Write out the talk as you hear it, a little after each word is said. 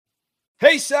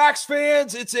Hey, Sox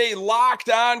fans, it's a Locked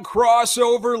On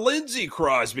crossover. Lindsey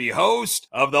Crosby, host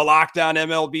of the Locked On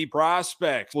MLB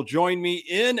Prospects, will join me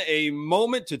in a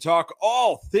moment to talk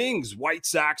all things White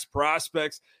Sox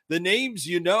prospects. The names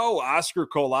you know, Oscar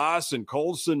Colas and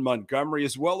Colson Montgomery,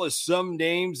 as well as some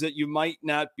names that you might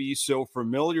not be so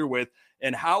familiar with.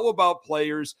 And how about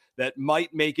players that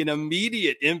might make an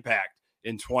immediate impact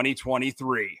in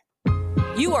 2023?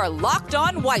 You are Locked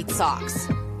On White Sox,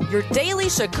 your daily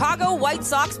Chicago White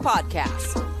Sox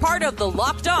podcast. Part of the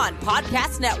Locked On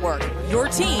Podcast Network, your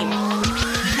team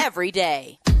every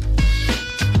day.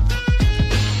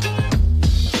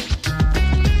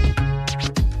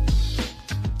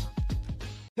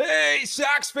 Hey,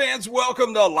 Sox fans,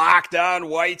 welcome to Locked On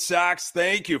White Sox.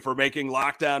 Thank you for making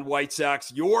Locked On White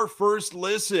Sox your first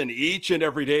listen each and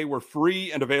every day. We're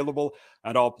free and available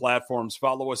on all platforms.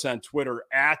 Follow us on Twitter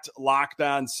at Locked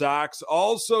On Sox.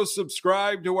 Also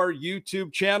subscribe to our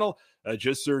YouTube channel.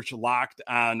 Just search Locked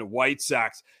On White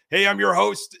Sox. Hey, I'm your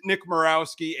host, Nick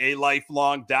Morawski, a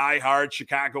lifelong diehard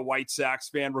Chicago White Sox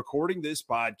fan, recording this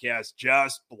podcast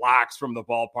just blocks from the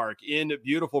ballpark in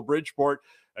beautiful Bridgeport.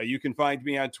 You can find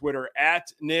me on Twitter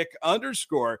at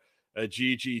Nick_GGTB.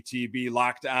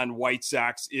 Locked On White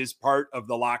Sox is part of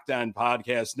the Locked On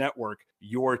Podcast Network,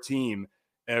 your team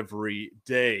every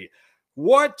day.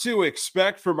 What to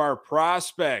expect from our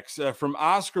prospects? From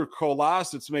Oscar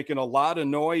Colas, it's making a lot of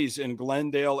noise in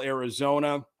Glendale,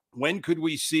 Arizona. When could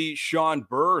we see Sean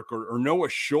Burke or Noah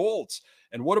Schultz?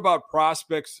 And what about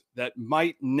prospects that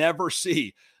might never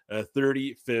see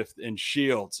 35th and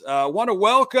Shields? I want to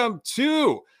welcome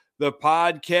to the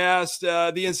podcast,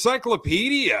 the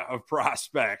encyclopedia of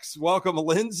prospects. Welcome,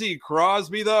 Lindsey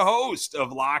Crosby, the host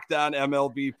of Locked On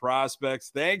MLB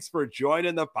Prospects. Thanks for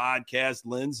joining the podcast,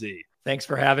 Lindsey. Thanks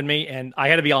for having me. And I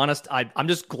got to be honest, I'm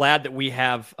just glad that we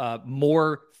have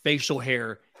more facial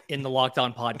hair in the Locked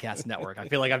On Podcast Network. I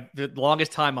feel like the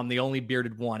longest time I'm the only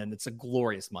bearded one, and it's a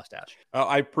glorious mustache.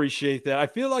 I appreciate that. I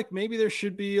feel like maybe there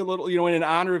should be a little, in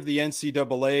honor of the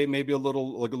NCAA, maybe a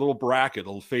little bracket, a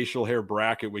little facial hair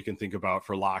bracket we can think about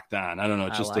for Locked On. I don't know,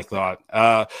 just a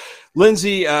thought.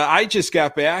 Lindsey, I just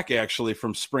got back actually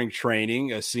from spring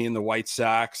training, seeing the White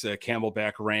Sox,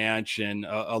 Camelback Ranch, and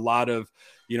a lot of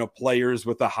players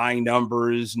with the high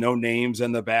numbers, no names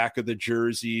on the back of the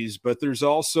jerseys, but there's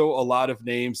also a lot of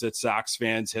names that Sox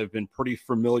fans have been pretty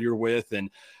familiar with. And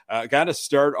got to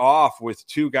start off with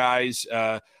two guys,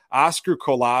 Oscar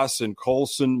Colas and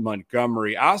Colson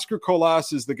Montgomery. Oscar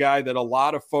Colas is the guy that a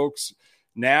lot of folks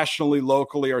nationally,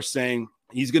 locally are saying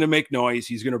he's going to make noise.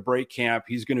 He's going to break camp.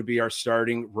 He's going to be our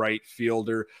starting right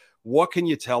fielder. What can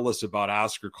you tell us about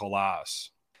Oscar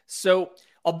Colas? So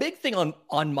a big thing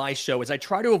on my show is I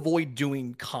try to avoid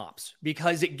doing comps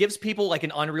because it gives people like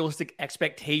an unrealistic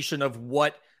expectation of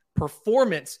what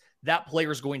performance that player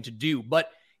is going to do.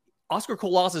 But Oscar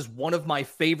Colas is one of my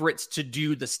favorites to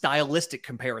do the stylistic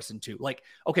comparison to. Like,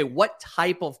 okay, what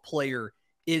type of player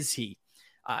is he?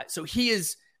 So he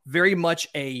is very much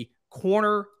a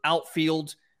corner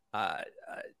outfield,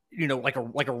 like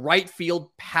a right field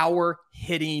power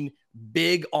hitting,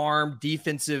 big arm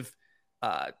defensive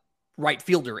right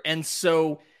fielder. And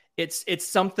so it's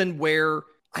something where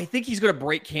I think he's going to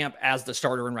break camp as the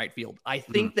starter in right field. I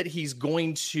think that he's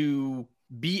going to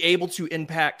be able to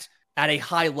impact at a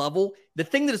high level. The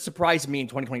thing that surprised me in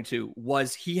 2022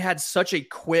 was he had such a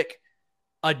quick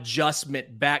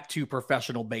adjustment back to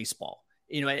professional baseball,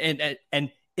 and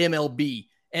MLB.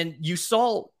 And you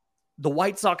saw the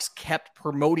White Sox kept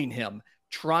promoting him,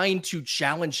 trying to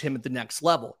challenge him at the next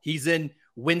level. He's in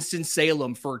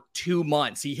Winston-Salem for 2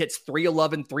 months. He hits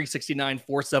 311, 369,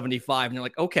 475. And they're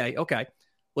like, okay,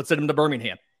 let's send him to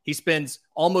Birmingham. He spends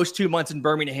almost 2 months in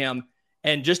Birmingham,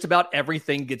 and just about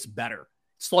everything gets better.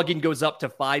 Slugging goes up to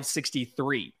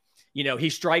 563. He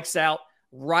strikes out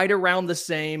right around the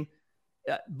same,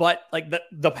 but like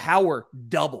the power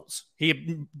doubles. He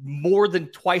had more than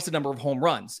twice the number of home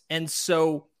runs. And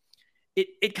so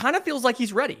it kind of feels like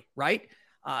he's ready, right?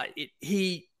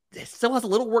 He still has a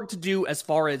little work to do as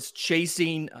far as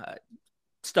chasing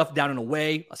stuff down and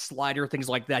away, a slider, things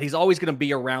like that. He's always going to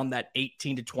be around that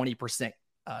 18 to 20%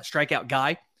 strikeout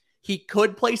guy. He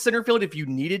could play center field if you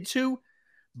needed to,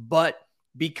 but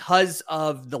because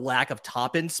of the lack of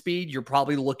top end speed, you're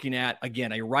probably looking at,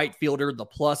 again, a right fielder, the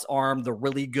plus arm, the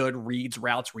really good reads,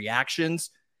 routes, reactions.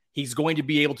 He's going to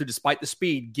be able to, despite the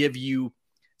speed, give you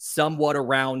somewhat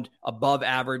around above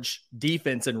average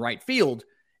defense in right field.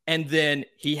 And then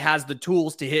he has the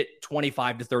tools to hit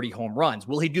 25 to 30 home runs.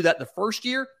 Will he do that the first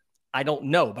year? I don't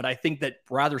know, but I think that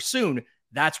rather soon,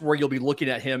 that's where you'll be looking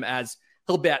at him as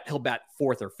he'll bat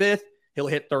fourth or fifth. He'll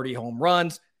hit 30 home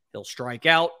runs. He'll strike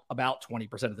out about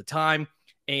 20% of the time.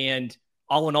 And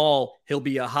all in all, he'll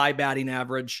be a high batting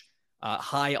average,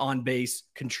 high on base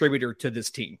contributor to this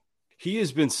team. He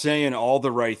has been saying all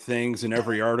the right things in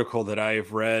every article that I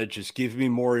have read. Just give me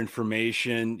more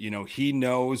information. He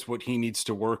knows what he needs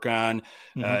to work on.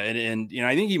 Mm-hmm. And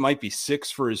I think he might be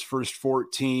 6 for his first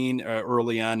 14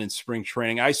 early on in spring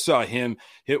training. I saw him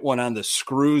hit one on the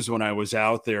screws when I was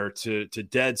out there to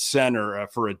dead center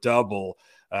for a double.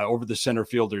 Over the center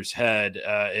fielder's head.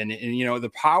 And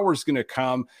the power is going to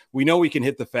come. We know we can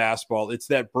hit the fastball. It's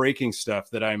that breaking stuff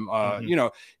that I'm,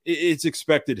 it's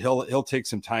expected he'll take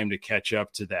some time to catch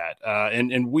up to that.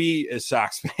 And we as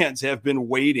Sox fans have been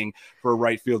waiting for a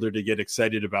right fielder to get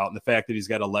excited about. And the fact that he's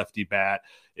got a lefty bat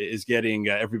is getting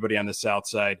everybody on the South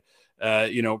side,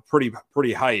 pretty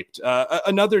hyped.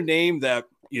 Another name that,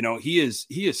 he is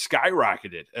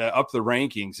skyrocketed up the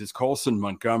rankings is Colson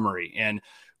Montgomery. And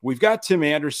we've got Tim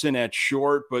Anderson at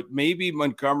short, but maybe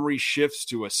Montgomery shifts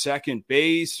to a second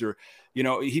base, or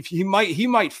he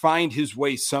might find his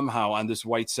way somehow on this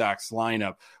White Sox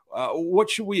lineup.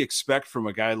 What should we expect from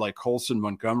a guy like Colson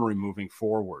Montgomery moving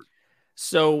forward?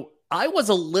 So I was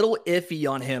a little iffy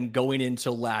on him going into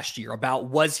last year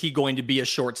about, was he going to be a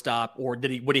shortstop, or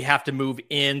would he have to move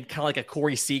in kind of like a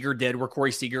Corey Seager did, where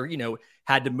Corey Seager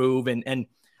had to move and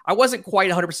I wasn't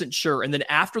quite 100% sure. And then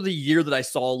after the year that I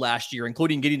saw last year,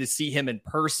 including getting to see him in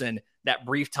person, that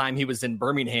brief time he was in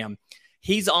Birmingham,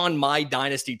 he's on my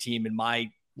dynasty team in my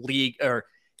league, or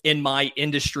in my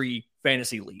industry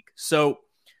fantasy league. So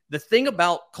the thing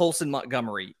about Colson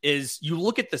Montgomery is you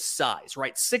look at the size,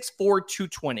 right? 6'4",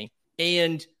 220,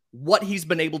 and what he's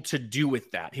been able to do with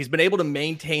that. He's been able to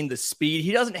maintain the speed.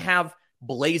 He doesn't have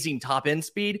blazing top end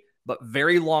speed, but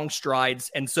very long strides.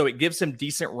 And so it gives him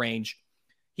decent range.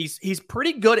 He's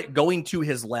pretty good at going to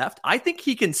his left. I think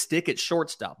he can stick at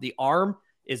shortstop. The arm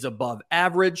is above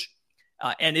average,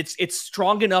 and it's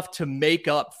strong enough to make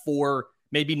up for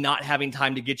maybe not having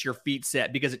time to get your feet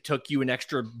set because it took you an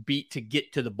extra beat to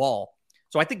get to the ball.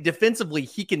 So I think defensively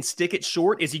he can stick at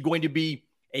short. Is he going to be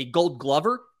a Gold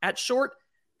Glover at short?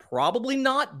 Probably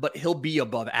not, but he'll be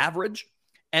above average.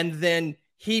 And then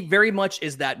he very much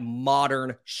is that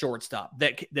modern shortstop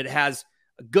that has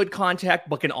good contact,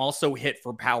 but can also hit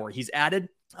for power. He's added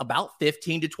about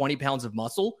 15 to 20 pounds of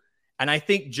muscle. And I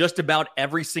think just about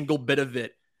every single bit of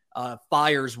it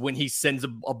fires when he sends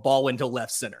a ball into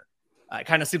left center. It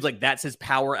kind of seems like that's his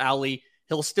power alley.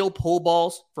 He'll still pull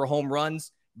balls for home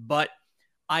runs, but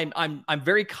I'm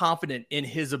very confident in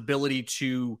his ability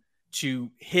to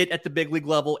hit at the big league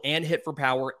level and hit for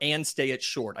power and stay at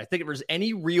short. I think if there's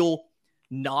any real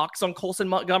knocks on Colson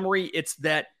Montgomery, it's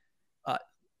that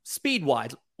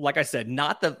speed-wise, like I said,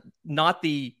 not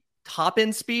the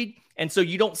top-end speed, and so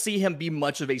you don't see him be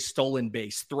much of a stolen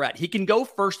base threat. He can go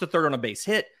first to third on a base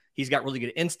hit. He's got really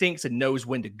good instincts and knows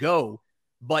when to go,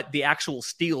 but the actual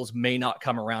steals may not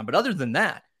come around. But other than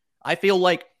that, I feel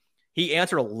like he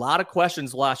answered a lot of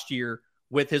questions last year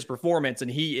with his performance, and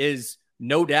he is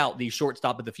no doubt the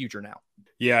shortstop of the future now.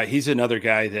 Yeah, he's another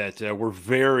guy that we're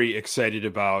very excited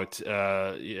about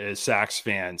as Sox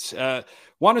fans.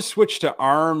 Want to switch to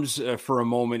arms for a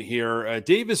moment here.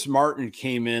 Davis Martin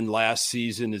came in last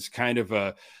season as kind of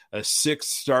a sixth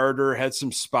starter, had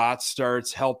some spot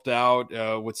starts, helped out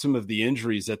with some of the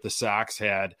injuries that the Sox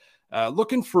had.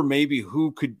 Looking for maybe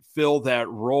who could fill that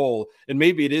role. And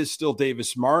maybe it is still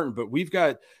Davis Martin, but we've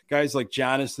got guys like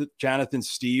Jonathan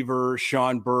Stever,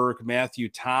 Sean Burke, Matthew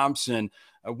Thompson.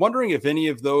 Wondering if any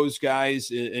of those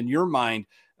guys, in your mind,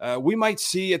 we might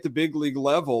see at the big league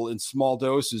level in small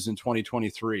doses in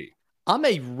 2023. I'm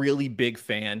a really big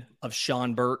fan of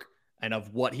Sean Burke and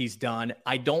of what he's done.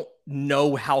 I don't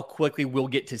know how quickly we'll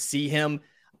get to see him.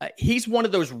 He's one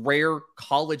of those rare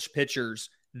college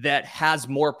pitchers that has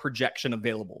more projection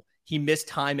available. He missed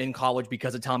time in college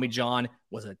because of Tommy John,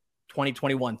 was a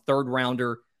 2021 third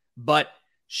rounder, but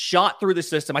shot through the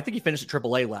system. I think he finished at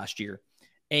AAA last year.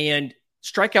 And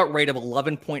strikeout rate of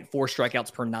 11.4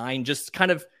 strikeouts per 9, just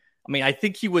kind of, I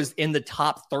think he was in the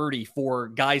top 30 for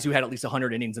guys who had at least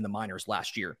 100 innings in the minors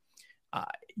last year.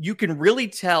 You can really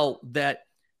tell that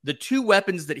the two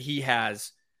weapons that he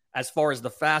has, as far as the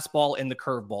fastball and the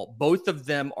curveball, both of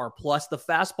them are plus. The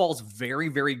fastball is very,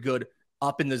 very good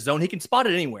up in the zone. He can spot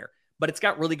it anywhere, but it's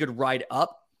got really good ride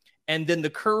up. And then the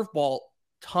curveball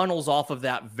tunnels off of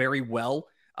that very well.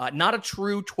 Not a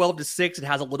true 12-6. It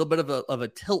has a little bit of a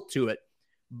tilt to it,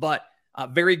 but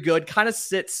very good. Kind of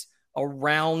sits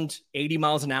around 80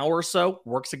 miles an hour or so.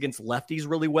 Works against lefties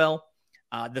really well.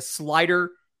 The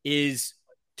slider is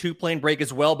two-plane break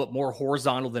as well, but more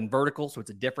horizontal than vertical, so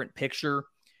it's a different picture.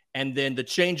 And then the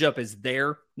changeup is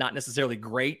there, not necessarily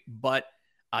great, but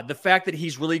The fact that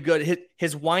he's really good,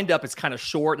 his windup is kind of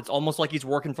short. It's almost like he's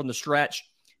working from the stretch.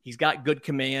 He's got good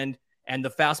command, and the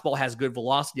fastball has good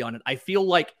velocity on it. I feel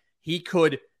like he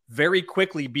could very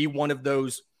quickly be one of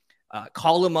those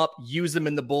call him up, use him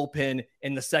in the bullpen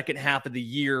in the second half of the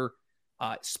year,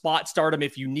 spot start him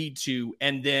if you need to,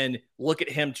 and then look at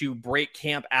him to break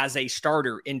camp as a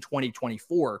starter in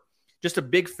 2024. Just a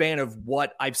big fan of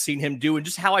what I've seen him do and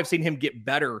just how I've seen him get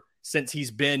better since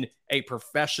he's been a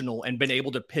professional and been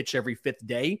able to pitch every fifth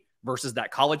day versus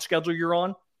that college schedule you're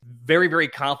on. Very, very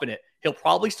confident. He'll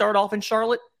probably start off in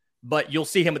Charlotte, but you'll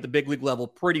see him at the big league level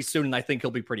pretty soon, and I think he'll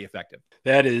be pretty effective.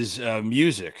 That is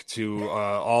music to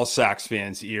all Sox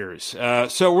fans' ears.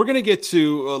 So we're going to get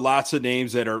to lots of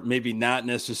names that are maybe not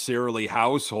necessarily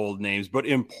household names, but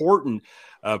important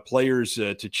players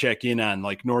to check in on,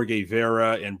 like Norge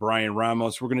Vera and Brian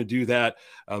Ramos. We're going to do that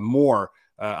more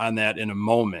on that in a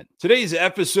moment. Today's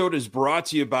episode is brought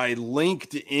to you by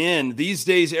LinkedIn. These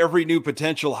days, every new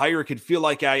potential hire could feel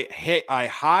like a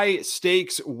high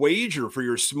stakes wager for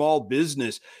your small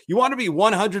business. You want to be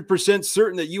 100%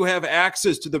 certain that you have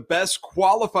access to the best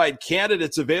qualified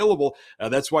candidates available.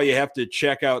 That's why you have to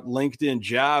check out LinkedIn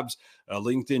Jobs.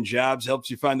 LinkedIn Jobs helps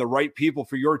you find the right people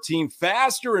for your team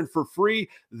faster and for free.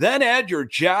 Then add your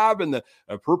job and the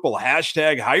purple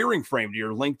hashtag hiring frame to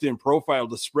your LinkedIn profile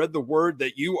to spread the word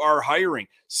that you are hiring.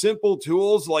 Simple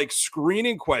tools like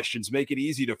screening questions make it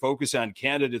easy to focus on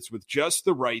candidates with just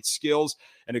the right skills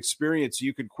and experience so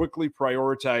you can quickly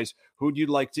prioritize who you'd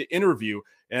like to interview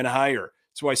and hire.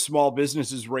 That's why small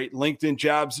businesses rate LinkedIn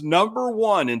Jobs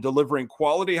 #1 in delivering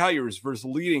quality hires versus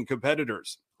leading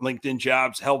competitors. LinkedIn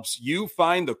Jobs helps you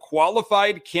find the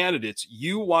qualified candidates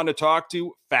you want to talk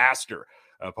to faster.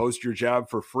 Post your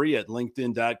job for free at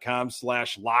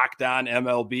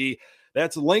linkedin.com/LockedOnMLB.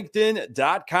 That's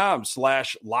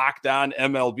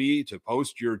linkedin.com/LockedOnMLB to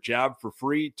post your job for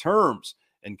free. Terms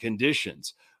and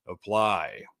conditions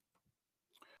apply.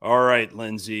 All right,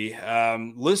 Lindsay.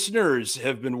 Listeners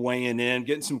have been weighing in,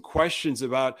 getting some questions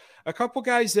about a couple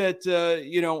guys that,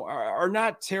 are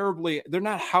not terribly, they're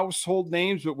not household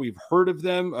names, but we've heard of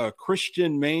them.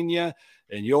 Christian Mania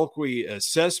and Yoelqui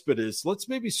Cespedes. Let's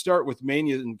maybe start with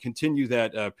Mania and continue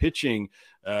that pitching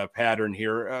pattern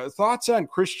here. Thoughts on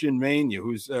Christian Mania,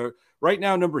 who's right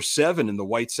now number 7 in the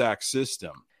White Sox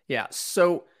system? Yeah,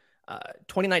 so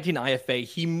 2019 IFA,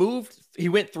 he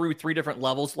went through 3 different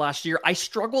levels last year. I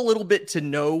struggle a little bit to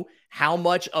know how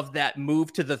much of that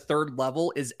move to the 3rd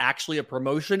level is actually a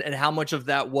promotion and how much of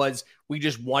that was we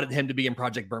just wanted him to be in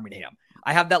Project Birmingham.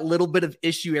 I have that little bit of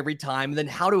issue every time, and then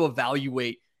how to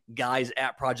evaluate guys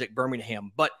at Project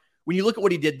Birmingham. But when you look at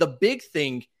what he did, the big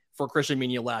thing for Christian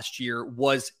Mania last year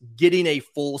was getting a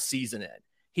full season in.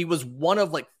 He was one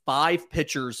of 5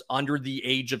 pitchers under the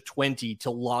age of 20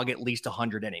 to log at least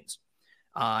 100 innings.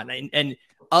 And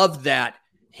of that,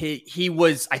 he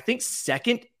was, I think,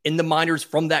 2nd in the minors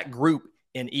from that group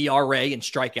in ERA and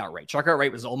strikeout rate. Strikeout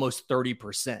rate was almost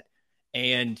 30%.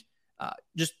 And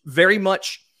just very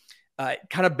much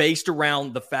kind of based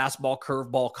around the fastball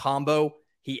curveball combo.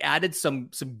 He added some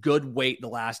good weight the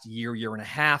last year and a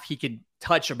half. He could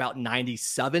touch about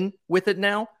 97 with it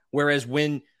now, whereas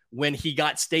when he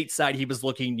got stateside, he was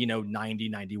looking, 90,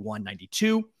 91,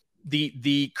 92.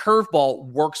 The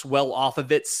curveball works well off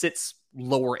of it, sits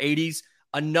lower 80s.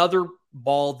 Another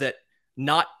ball that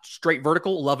not straight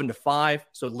vertical, 11-5,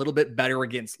 so a little bit better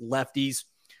against lefties.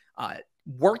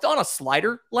 Worked on a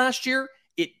slider last year.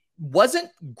 It wasn't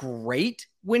great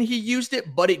when he used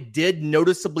it, but it did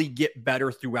noticeably get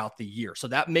better throughout the year. So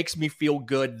that makes me feel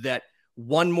good that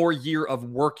one more year of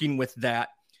working with that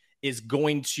is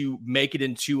going to make it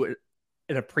into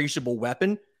an appreciable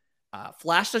weapon.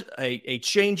 Flashed a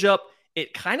changeup.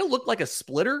 It kind of looked like a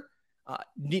splitter.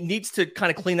 Needs to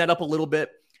kind of clean that up a little bit.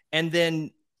 And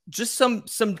then just some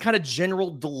kind of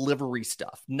general delivery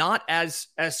stuff. Not as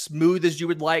smooth as you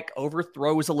would like.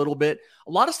 Overthrows a little bit.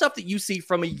 A lot of stuff that you see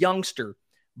from a youngster,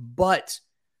 but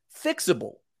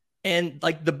fixable. And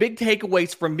the big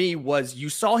takeaways from me was you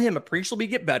saw him appreciably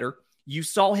get better. You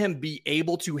saw him be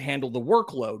able to handle the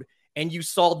workload, and you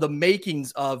saw the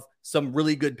makings of some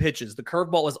really good pitches. The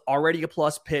curveball is already a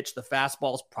plus pitch. The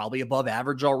fastball is probably above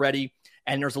average already.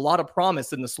 And there's a lot of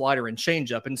promise in the slider and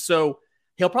changeup. And so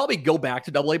he'll probably go back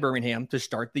to AA Birmingham to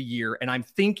start the year. And I'm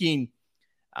thinking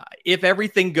if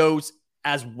everything goes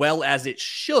as well as it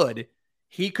should,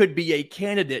 he could be a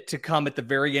candidate to come at the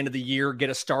very end of the year,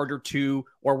 get a start or 2,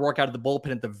 or work out of the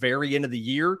bullpen at the very end of the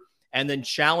year, and then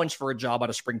challenge for a job out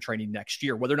of spring training next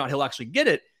year. Whether or not he'll actually get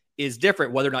it is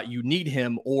different, whether or not you need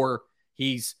him or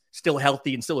he's still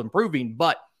healthy and still improving.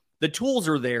 But the tools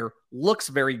are there. Looks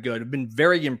very good. I've been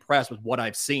very impressed with what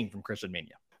I've seen from Christian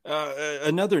Mania.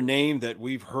 Another name that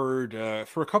we've heard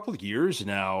for a couple of years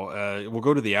now, we'll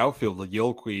go to the outfield,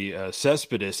 Yoelqui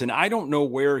Cespedes, and I don't know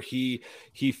where he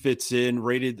fits in,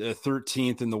 rated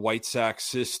 13th in the White Sox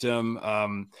system.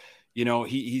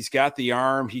 He's got the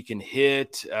arm, he can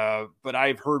hit, but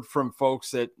I've heard from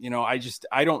folks that,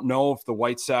 I don't know if the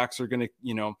White Sox are going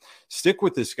to, stick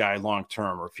with this guy long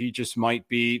term, or if he just might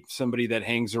be somebody that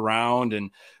hangs around and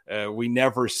we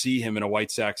never see him in a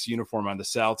White Sox uniform on the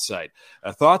South side.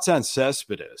 Thoughts on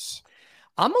Cespedes?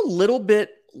 I'm a little bit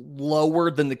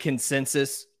lower than the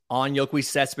consensus on Yoelqui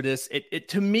Cespedes.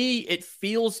 To me, it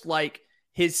feels like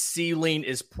his ceiling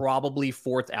is probably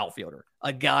fourth outfielder,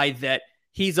 a guy that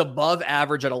he's above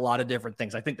average at a lot of different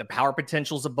things. I think the power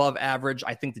potential is above average.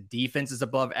 I think the defense is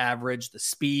above average, the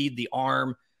speed, the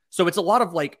arm. So it's a lot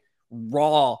of like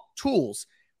raw tools,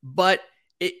 but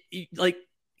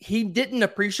he didn't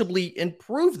appreciably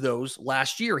improve those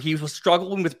last year. He was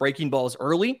struggling with breaking balls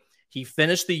early. He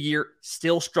finished the year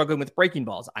still struggling with breaking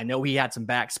balls. I know he had some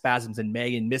back spasms in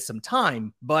May and missed some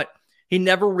time, but he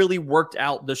never really worked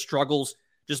out the struggles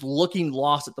just looking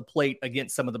lost at the plate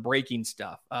against some of the breaking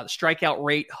stuff. The strikeout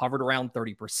rate hovered around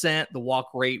 30%. The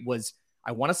walk rate was,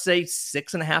 I want to say,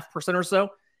 6.5% or so.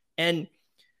 And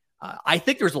I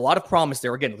think there's a lot of promise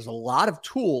there. Again, there's a lot of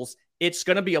tools. It's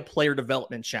going to be a player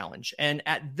development challenge. And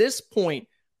at this point,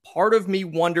 part of me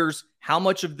wonders how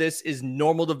much of this is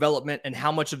normal development and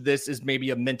how much of this is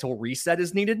maybe a mental reset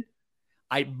is needed.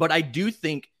 But I do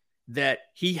think that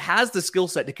he has the skill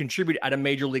set to contribute at a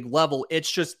major league level. It's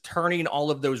just turning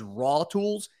all of those raw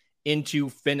tools into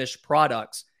finished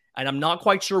products. And I'm not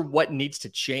quite sure what needs to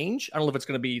change. I don't know if it's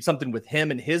going to be something with him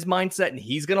and his mindset, and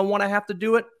he's going to want to have to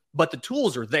do it, but the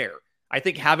tools are there. I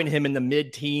think having him in the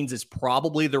mid-teens is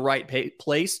probably the right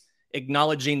place,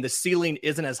 acknowledging the ceiling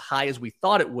isn't as high as we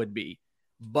thought it would be,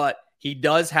 but he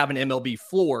does have an MLB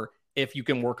floor if you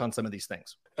can work on some of these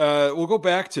things. We'll go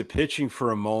back to pitching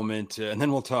for a moment, and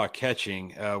then we'll talk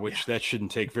catching, that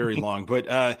shouldn't take very long.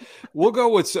 But we'll go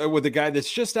with a guy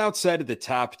that's just outside of the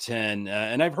top 10.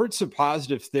 And I've heard some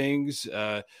positive things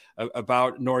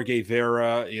about Norge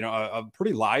Vera, a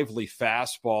pretty lively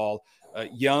fastball.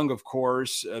 Young, of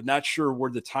course, not sure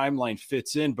where the timeline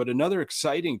fits in, but another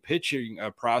exciting pitching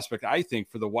prospect, I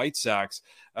think, for the White Sox.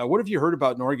 What have you heard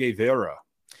about Norge Vera?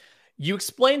 You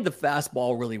explained the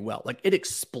fastball really well. Like, it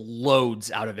explodes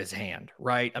out of his hand,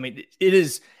 right? I mean, it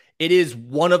is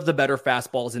one of the better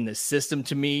fastballs in this system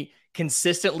to me.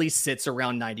 Consistently sits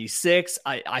around 96.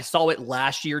 I saw it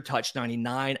last year, touch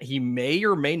 99. He may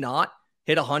or may not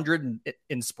hit 100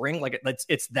 in spring. Like,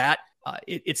 it's that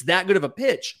good of a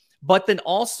pitch. But then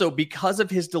also because of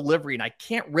his delivery, and I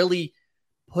can't really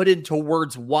put into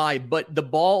words why, but the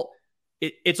ball,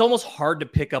 it's almost hard to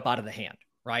pick up out of the hand.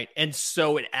 Right. And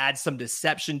so it adds some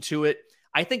deception to it.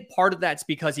 I think part of that's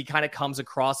because he kind of comes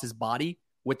across his body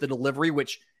with the delivery,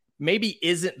 which maybe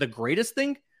isn't the greatest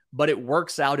thing, but it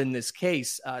works out in this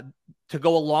case. To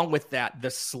go along with that, the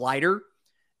slider,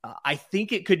 I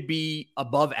think it could be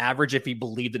above average if he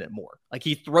believed in it more. Like,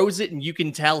 he throws it and you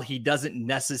can tell he doesn't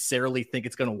necessarily think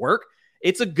it's going to work.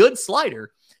 It's a good slider,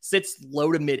 sits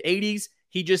low to mid 80s.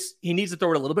 He needs to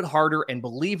throw it a little bit harder and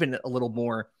believe in it a little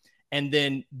more. And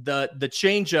then the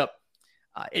changeup,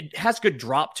 it has good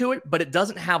drop to it, but it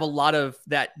doesn't have a lot of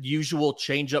that usual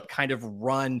changeup kind of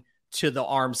run to the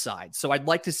arm side. So I'd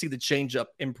like to see the changeup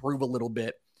improve a little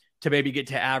bit to maybe get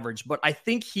to average. But I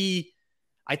think he's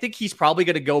probably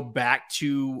going to go back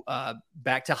to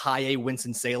high A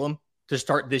Winston-Salem to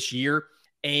start this year,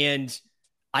 and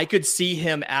I could see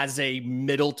him as a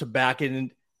middle to back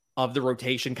end of the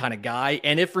rotation kind of guy.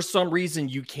 And if for some reason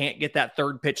you can't get that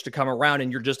third pitch to come around and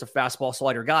you're just a fastball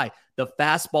slider guy, the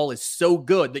fastball is so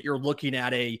good that you're looking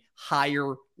at a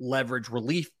higher leverage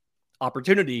relief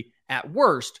opportunity at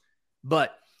worst.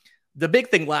 But the big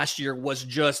thing last year was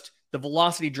just the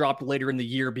velocity dropped later in the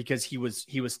year because he was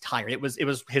tired. It was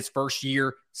his first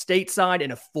year stateside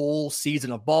in a full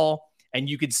season of ball, and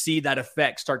you could see that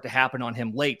effect start to happen on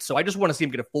him late. So I just want to see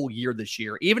him get a full year this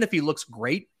year. Even if he looks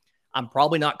great, I'm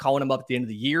probably not calling him up at the end of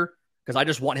the year because I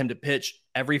just want him to pitch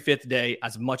every fifth day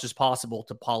as much as possible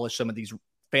to polish some of these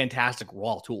fantastic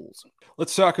raw tools.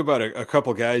 Let's talk about a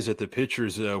couple guys that the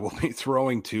pitchers will be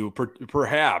throwing to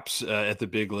perhaps at the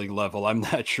big league level. I'm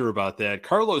not sure about that.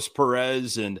 Carlos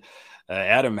Perez and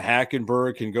Adam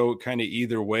Hackenberg can go kind of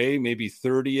either way, maybe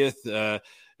 30th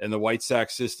in the White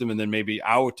Sox system, and then maybe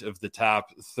out of the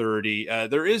top 30.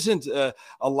 There isn't a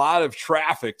lot of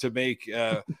traffic to make,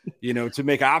 to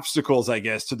make obstacles, I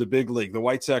guess, to the big league. The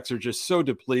White Sox are just so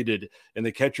depleted in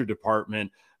the catcher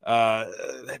department.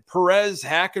 Perez,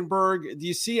 Hackenberg, do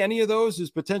you see any of those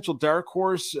as potential dark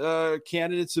horse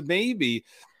candidates? Maybe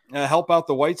help out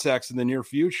the White Sox in the near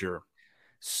future?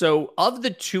 So of the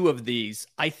two of these,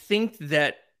 I think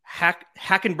that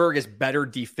Hackenberg is better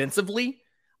defensively.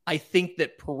 I think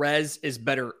that Perez is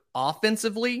better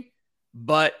offensively,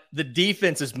 but the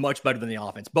defense is much better than the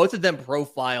offense. Both of them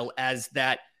profile as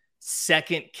that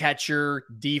second catcher,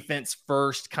 defense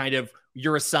first, kind of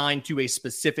you're assigned to a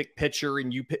specific pitcher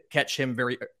and you catch him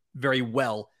very, very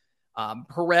well.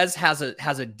 Perez has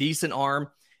a decent arm.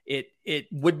 It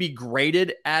would be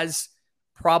graded as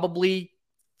probably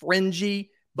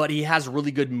fringy, but he has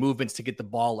really good movements to get the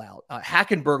ball out.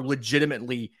 Hackenberg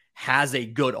legitimately has a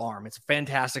good arm. It's a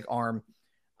fantastic arm.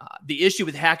 The issue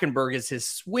with Hackenberg is his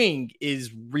swing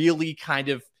is really kind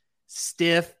of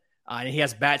stiff. And he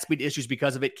has bat speed issues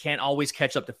because of it. Can't always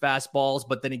catch up to fastballs,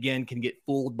 but then again, can get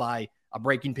fooled by a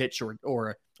breaking pitch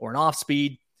or an off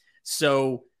speed.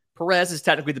 So Perez is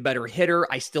technically the better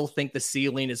hitter. I still think the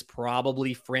ceiling is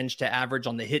probably fringe to average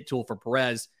on the hit tool for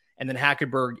Perez. And then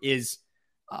Hackenberg is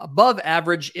above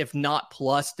average, if not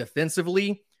plus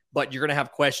defensively, but you're going to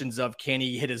have questions of can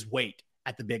he hit his weight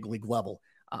at the big league level?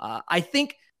 I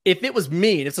think if it was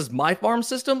me, and this is my farm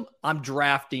system, I'm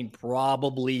drafting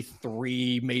probably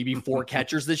 3, maybe 4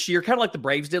 catchers this year, kind of like the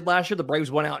Braves did last year. The Braves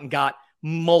went out and got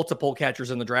multiple catchers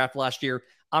in the draft last year.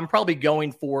 I'm probably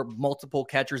going for multiple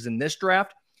catchers in this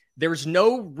draft. There's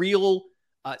no real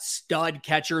stud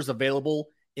catchers available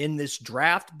in this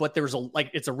draft, but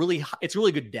it's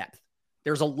really good depth.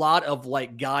 There's a lot of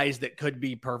like guys that could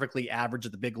be perfectly average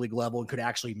at the big league level and could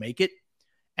actually make it.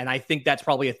 And I think that's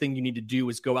probably a thing you need to do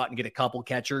is go out and get a couple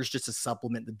catchers just to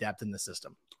supplement the depth in the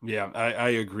system. Yeah, I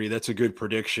agree. That's a good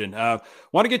prediction.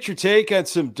 Want to get your take on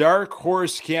some dark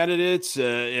horse candidates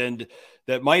and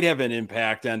that might have an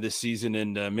impact on this season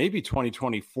and maybe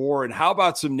 2024. And how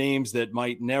about some names that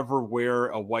might never wear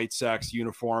a White Sox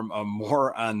uniform?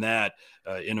 More on that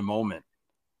in a moment.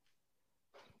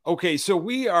 Okay, so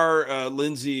we are,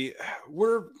 Lindsay,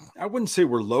 I wouldn't say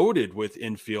we're loaded with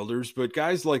infielders, but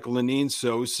guys like Lenyn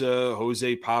Sosa,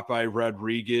 Jose Popeye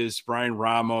Rodriguez, Brian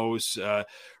Ramos.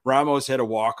 Ramos had a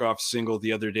walk-off single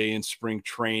the other day in spring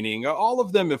training. All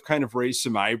of them have kind of raised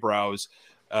some eyebrows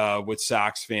with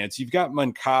Sox fans. You've got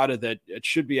Moncada that it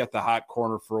should be at the hot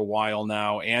corner for a while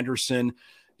now. Anderson,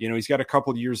 he's got a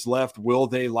couple of years left. Will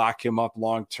they lock him up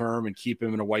long-term and keep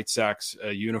him in a White Sox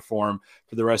uniform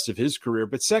for the rest of his career?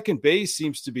 But second base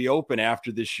seems to be open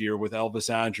after this year with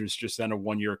Elvis Andrus just on a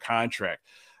 1-year contract.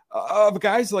 Of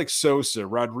guys like Sosa,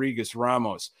 Rodriguez,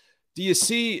 Ramos, do you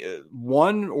see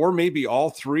one or maybe all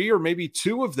 3 or maybe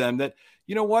 2 of them that,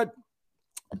 you know what,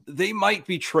 they might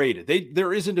be traded?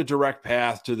 There isn't a direct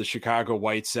path to the Chicago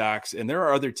White Sox, and there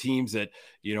are other teams that,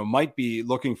 might be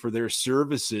looking for their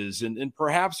services. And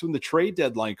perhaps when the trade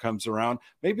deadline comes around,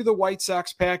 maybe the White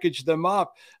Sox package them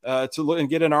up to look and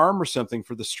get an arm or something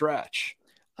for the stretch.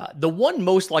 The one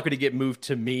most likely to get moved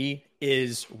to me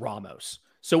is Ramos.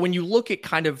 So when you look at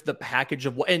kind of the package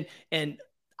of and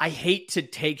I hate to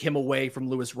take him away from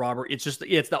Luis Robert. It's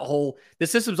the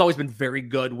system's always been very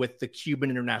good with the Cuban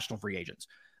international free agents.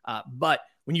 But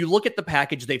when you look at the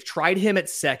package, they've tried him at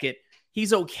second.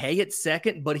 He's okay at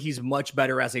second, but he's much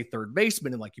better as a third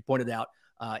baseman. And like you pointed out,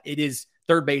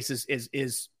 third base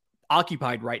is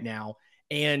occupied right now.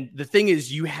 And the thing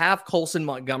is, you have Colson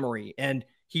Montgomery, and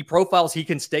he profiles he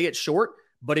can stay at short.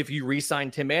 But if you re-sign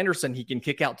Tim Anderson, he can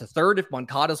kick out to third. If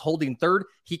Moncada's holding third,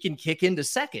 he can kick into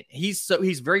second. He's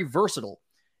very versatile.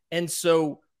 And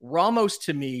so Ramos,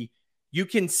 to me, you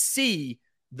can see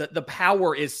that the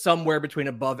power is somewhere between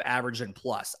above average and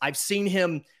plus. I've seen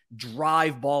him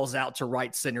drive balls out to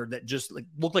right center that just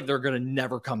look like they're going to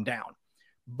never come down.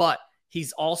 But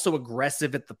he's also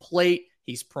aggressive at the plate.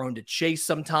 He's prone to chase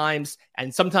sometimes.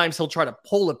 And sometimes he'll try to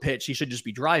pull a pitch. He should just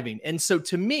be driving. And so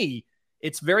to me,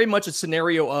 it's very much a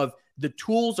scenario of the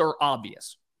tools are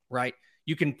obvious, right?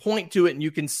 You can point to it and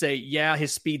you can say, yeah,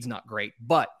 his speed's not great,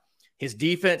 but his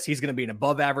defense, he's going to be an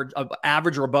above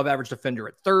average or above average defender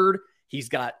at third. He's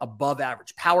got above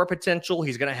average power potential.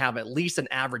 He's going to have at least an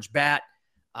average bat.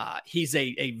 He's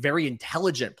a very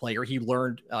intelligent player. He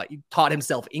taught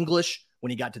himself English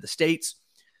when he got to the States.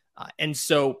 And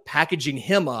so packaging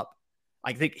him up,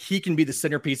 I think he can be the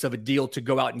centerpiece of a deal to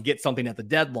go out and get something at the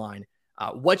deadline.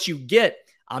 What you get,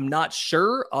 I'm not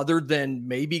sure, other than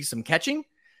maybe some catching.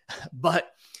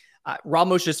 But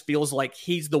Ramos just feels like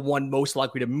he's the one most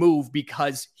likely to move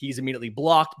because he's immediately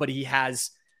blocked, but he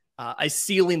has a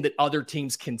ceiling that other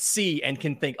teams can see and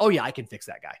can think, oh, yeah, I can fix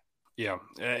that guy. Yeah.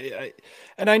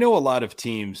 And I know a lot of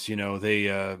teams,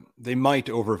 they might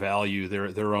overvalue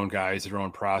their own guys, their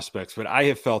own prospects, but I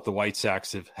have felt the White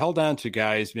Sox have held on to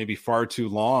guys maybe far too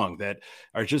long that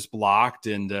are just blocked.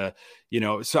 And,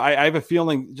 So I have a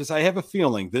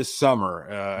feeling this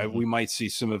summer we might see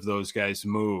some of those guys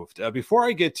moved. Before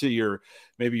I get to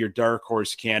maybe your dark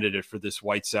horse candidate for this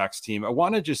White Sox team, I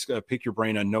want to just pick your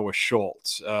brain on Noah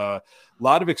Schultz. A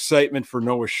lot of excitement for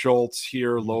Noah Schultz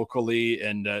here locally,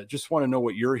 and just want to know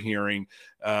what you're hearing.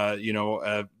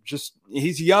 Just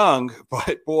he's young,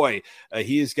 but boy,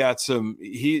 he's got some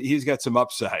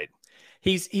upside.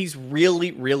 He's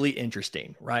really, really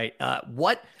interesting, right?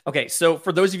 Okay, so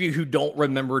for those of you who don't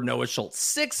remember Noah Schultz,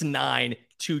 6'9",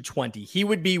 220. He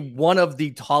would be one of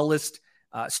the tallest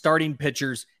starting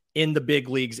pitchers in the big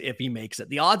leagues if he makes it.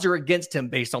 The odds are against him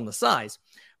based on the size.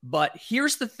 But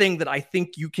here's the thing that I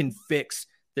think you can fix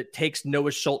that takes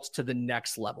Noah Schultz to the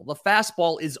next level. The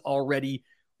fastball is already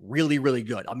really, really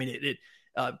good. I mean, it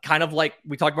kind of like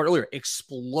we talked about earlier,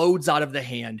 explodes out of the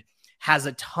hand, has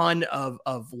a ton of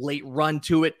late run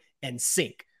to it and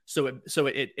sink. So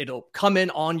it'll come in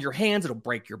on your hands. It'll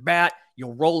break your bat.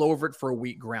 You'll roll over it for a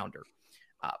weak grounder.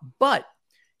 But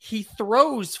he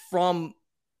throws from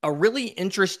a really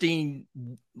interesting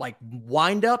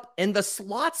wind up, and the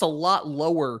slot's a lot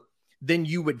lower than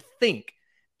you would think.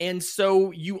 And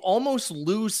so you almost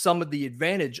lose some of the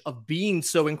advantage of being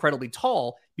so incredibly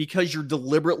tall because you're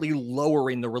deliberately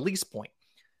lowering the release point.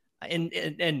 And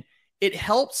it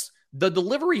helps. The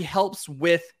delivery helps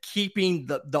with keeping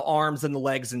the arms and the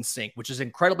legs in sync, which is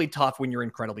incredibly tough when you're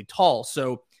incredibly tall.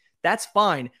 So that's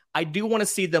fine. I do want to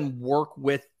see them work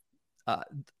with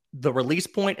the release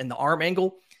point and the arm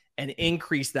angle and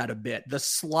increase that a bit. The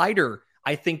slider,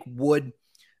 I think, would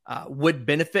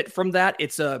benefit from that.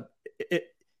 It's a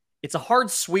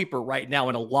hard sweeper right now,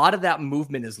 and a lot of that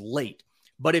movement is late.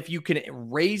 But if you can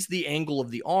raise the angle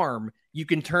of the arm, you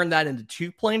can turn that into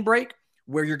two-plane break,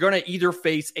 where you're going to either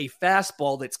face a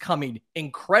fastball that's coming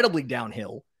incredibly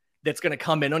downhill, that's going to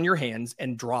come in on your hands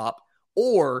and drop,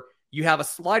 or you have a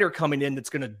slider coming in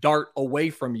that's going to dart away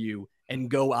from you and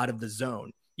go out of the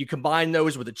zone. You combine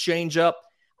those with a changeup.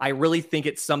 I really think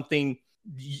it's something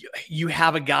you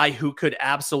have a guy who could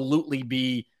absolutely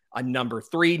be a number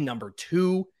 3, number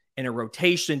 2 in a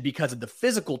rotation because of the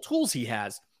physical tools he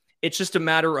has. It's just a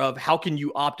matter of how can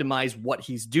you optimize what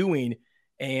he's doing.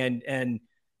 And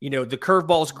the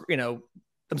curveballs,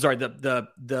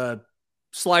 the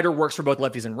slider works for both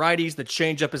lefties and righties. The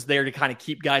changeup is there to kind of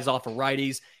keep guys off of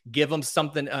righties, give them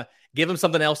something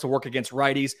else to work against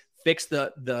righties, fix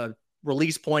the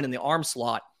release point in the arm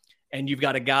slot. And you've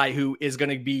got a guy who is going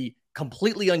to be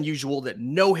completely unusual that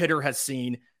no hitter has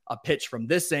seen a pitch from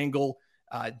this angle,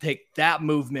 take that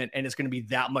movement, and it's going to be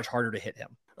that much harder to hit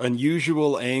him.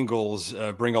 Unusual angles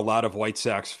bring a lot of White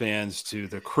Sox fans to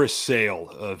the Chris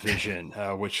Sale vision,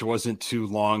 which wasn't too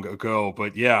long ago.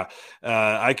 But yeah,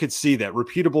 I could see that.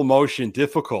 Repeatable motion,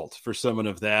 difficult for someone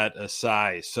of that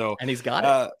size. And he's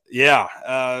got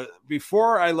it.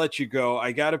 Before I let you go,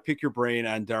 I got to pick your brain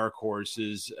on dark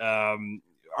horses.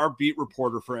 Our beat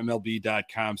reporter for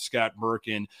MLB.com, Scott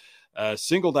Merkin,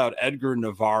 singled out Edgar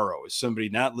Navarro as somebody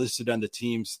not listed on the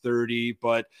team's 30,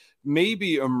 but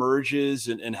maybe emerges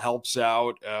and helps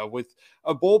out with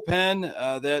a bullpen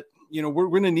that, we're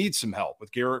going to need some help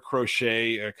with Garrett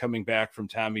Crochet coming back from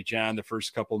Tommy John the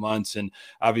first couple months. And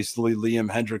obviously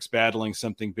Liam Hendricks battling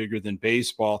something bigger than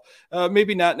baseball.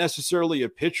 Maybe not necessarily a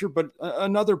pitcher, but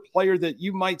another player that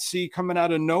you might see coming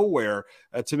out of nowhere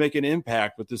to make an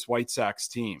impact with this White Sox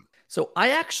team. So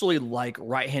I actually like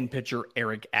right-hand pitcher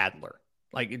Eric Adler.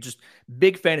 Just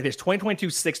big fan of his 2022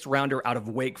 sixth rounder out of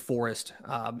Wake Forest.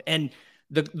 And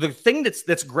the thing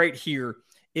that's great here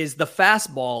is the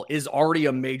fastball is already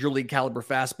a major league caliber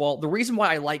fastball. The reason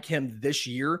why I like him this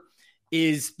year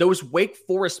is those Wake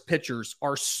Forest pitchers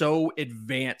are so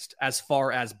advanced as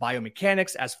far as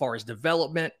biomechanics, as far as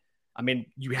development. I mean,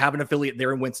 you have an affiliate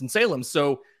there in Winston-Salem,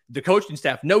 so the coaching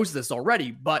staff knows this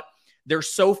already, but they're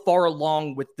so far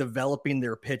along with developing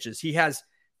their pitches. He has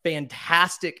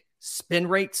fantastic spin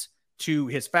rates to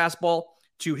his fastball,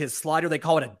 to his slider. They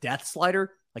call it a death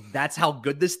slider. That's how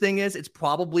good this thing is. It's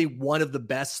probably one of the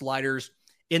best sliders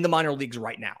in the minor leagues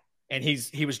right now. And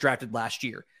he was drafted last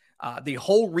year. The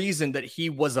whole reason that he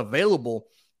was available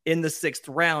in the 6th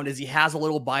round is he has a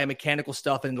little biomechanical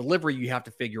stuff and delivery you have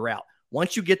to figure out.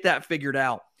 Once you get that figured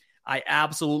out, I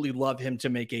absolutely love him to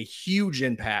make a huge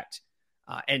impact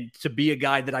and to be a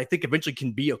guy that I think eventually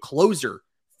can be a closer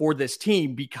for this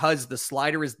team because the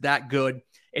slider is that good.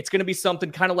 It's going to be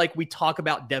something kind of like we talk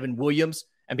about Devin Williams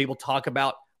and people talk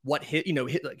about what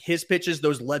his pitches,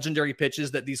 those legendary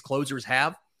pitches that these closers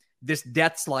have. This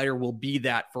death slider will be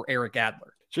that for Eric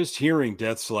Adler. Just hearing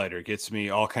Death Slider gets me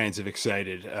all kinds of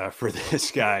excited for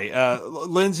this guy.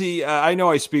 Lindsay, I know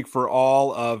I speak for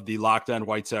all of the Locked On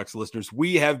White Sox listeners.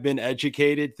 We have been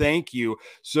educated. Thank you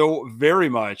so very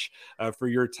much for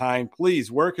your time. Please,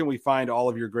 where can we find all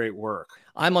of your great work?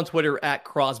 I'm on Twitter at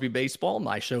Crosby Baseball.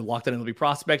 My show, Locked On MLB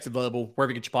Prospects, available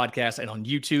wherever you get your podcasts and on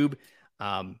YouTube.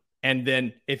 And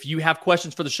then if you have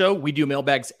questions for the show, we do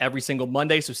mailbags every single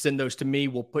Monday. So send those to me.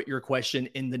 We'll put your question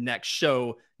in the next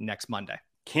show next Monday.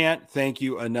 Can't thank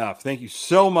you enough. Thank you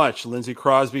so much, Lindsay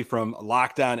Crosby from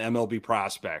Locked On MLB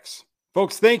Prospects.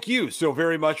 Folks, thank you so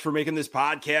very much for making this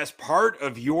podcast part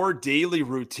of your daily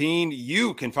routine.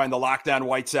 You can find the Locked On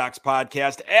White Sox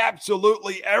podcast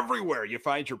absolutely everywhere you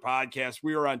find your podcast.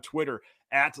 We are on Twitter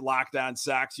at Locked On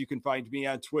Sox. You can find me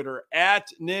on Twitter at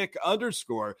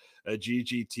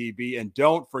Nick_GGTB. And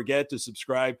don't forget to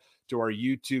subscribe to our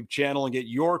YouTube channel and get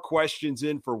your questions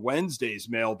in for Wednesday's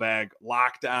mailbag,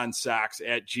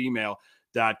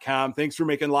 lockedonsox@gmail.com. Thanks for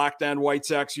making Locked On White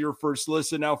Sox your first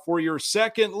listen. Now for your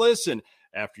second listen,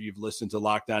 after you've listened to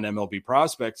Locked On MLB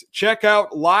Prospects, check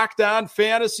out Locked On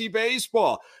Fantasy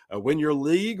Baseball. Win your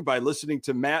league by listening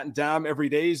to Matt and Dom every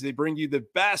day as they bring you the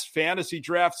best fantasy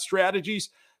draft strategies.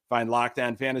 Find Locked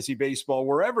On Fantasy Baseball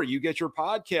wherever you get your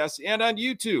podcasts and on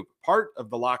YouTube, part of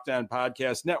the Locked On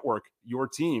Podcast Network, your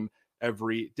team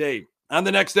every day. On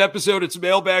the next episode, it's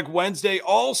Mailbag Wednesday.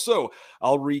 Also,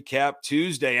 I'll recap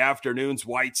Tuesday afternoon's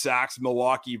White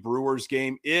Sox-Milwaukee Brewers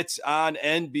game. It's on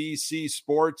NBC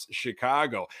Sports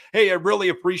Chicago. Hey, I really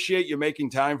appreciate you making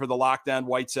time for the Locked On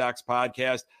White Sox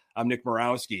podcast. I'm Nick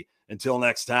Morawski. Until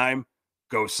next time,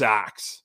 go Sox.